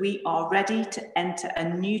 so that we are ready to enter a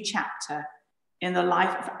new chapter in the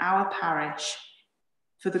life of our parish,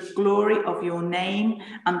 for the glory of your name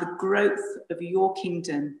and the growth of your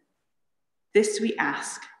kingdom. This we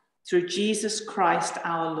ask through Jesus Christ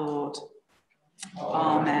our Lord.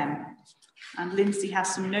 Amen. And Lindsay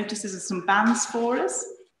has some notices and some bands for us.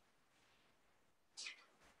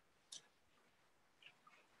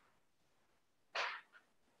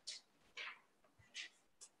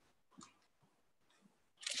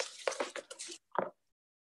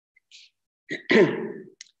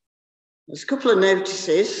 There's a couple of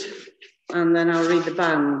notices, and then I'll read the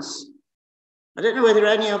bands. I don't know whether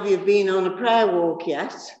any of you have been on a prayer walk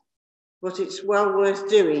yet, but it's well worth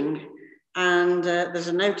doing. And there's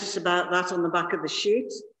a notice about that on the back of the sheet.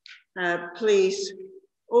 Please,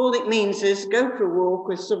 all it means is go for a walk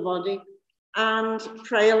with somebody and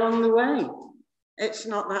pray along the way. It's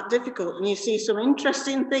not that difficult. And you see some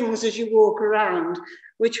interesting things as you walk around,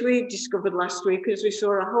 which we discovered last week as we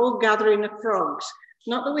saw a whole gathering of frogs.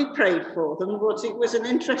 Not that we prayed for them, but it was an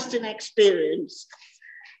interesting experience.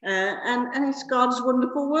 And it's God's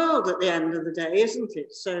wonderful world at the end of the day, isn't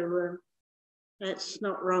it? So it's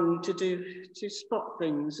not wrong to spot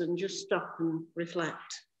things and just stop and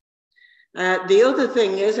reflect. The other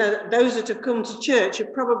thing is, those that have come to church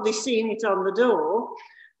have probably seen it on the door,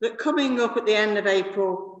 that coming up at the end of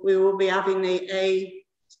April, we will be having the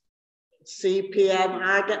ACPM,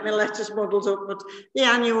 I get my letters muddled up, but the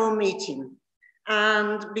annual meeting.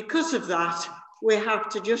 And because of that, we have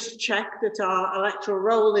to just check that our electoral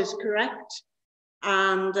roll is correct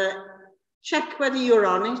and check whether you're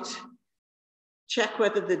on it, check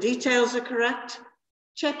whether the details are correct,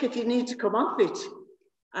 check if you need to come off it.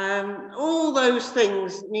 All those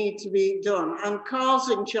things need to be done, and Carl's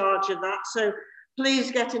in charge of that. So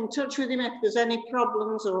please get in touch with him if there's any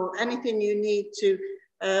problems or anything you need to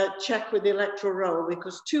check with the electoral roll,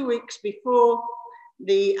 because 2 weeks before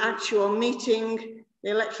the actual meeting, the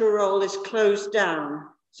electoral roll is closed down.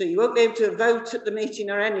 So you won't be able to vote at the meeting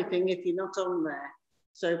or anything if you're not on there.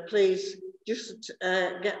 So please just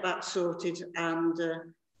get that sorted. And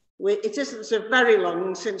it isn't so very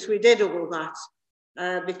long since we did all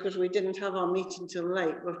that because we didn't have our meeting till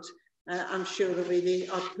late, but I'm sure there'll be the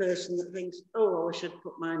odd person that thinks, oh, I should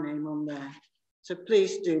put my name on there. So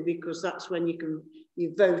please do, because that's when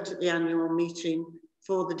you vote at the annual meeting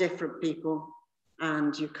for the different people,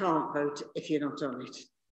 and you can't vote if you're not on it.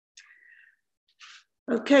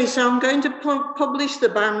 Okay, so I'm going to publish the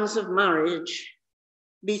banns of marriage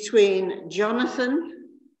between Jonathan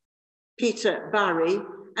Peter Barry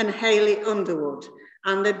and Hayley Underwood,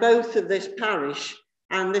 and they're both of this parish,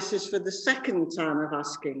 and this is for the second time of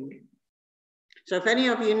asking. So if any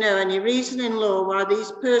of you know any reason in law why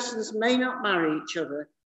these persons may not marry each other,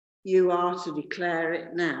 you are to declare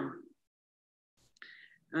it now.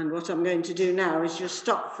 And what I'm going to do now is just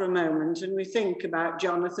stop for a moment and we think about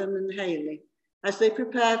Jonathan and Hayley as they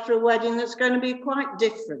prepare for a wedding that's going to be quite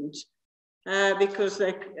different because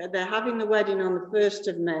they're having the wedding on the 1st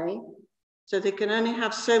of May, so they can only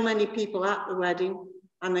have so many people at the wedding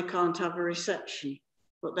and they can't have a reception.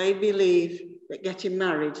 But they believe that getting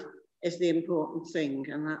married is the important thing,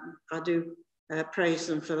 and that I do praise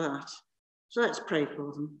them for that. So let's pray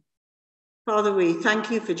for them. Father, we thank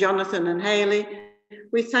you for Jonathan and Hayley.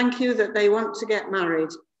 We thank you that they want to get married,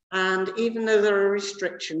 and even though there are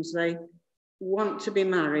restrictions, they want to be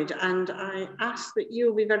married. And I ask that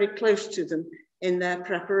you'll be very close to them in their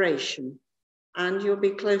preparation, and you'll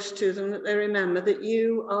be close to them, that they remember that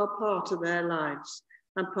you are part of their lives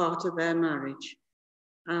and part of their marriage.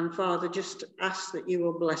 And Father, just ask that you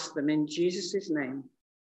will bless them in Jesus' name.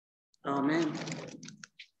 Amen.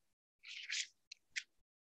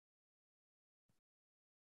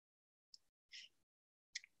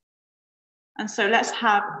 And so let's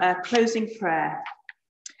have a closing prayer.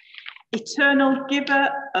 Eternal giver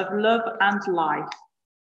of love and life,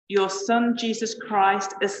 your Son, Jesus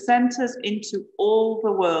Christ, has sent us into all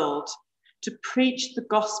the world to preach the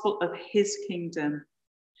gospel of his kingdom.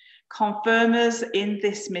 Confirm us in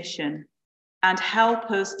this mission and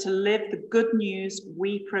help us to live the good news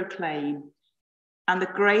we proclaim. And the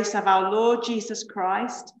grace of our Lord Jesus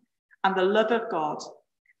Christ, and the love of God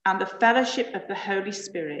and the fellowship of the Holy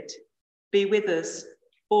Spirit be with us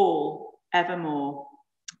all evermore.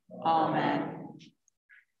 Amen.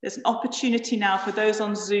 There's an opportunity now for those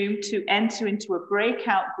on Zoom to enter into a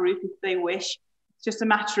breakout group if they wish. It's just a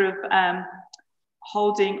matter of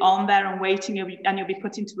holding on there and waiting, and you'll be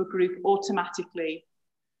put into a group automatically.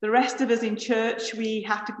 The rest of us in church, we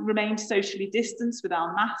have to remain socially distanced with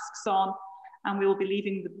our masks on, and we will be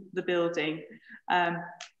leaving the building.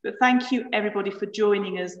 But thank you everybody for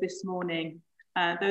joining us this morning.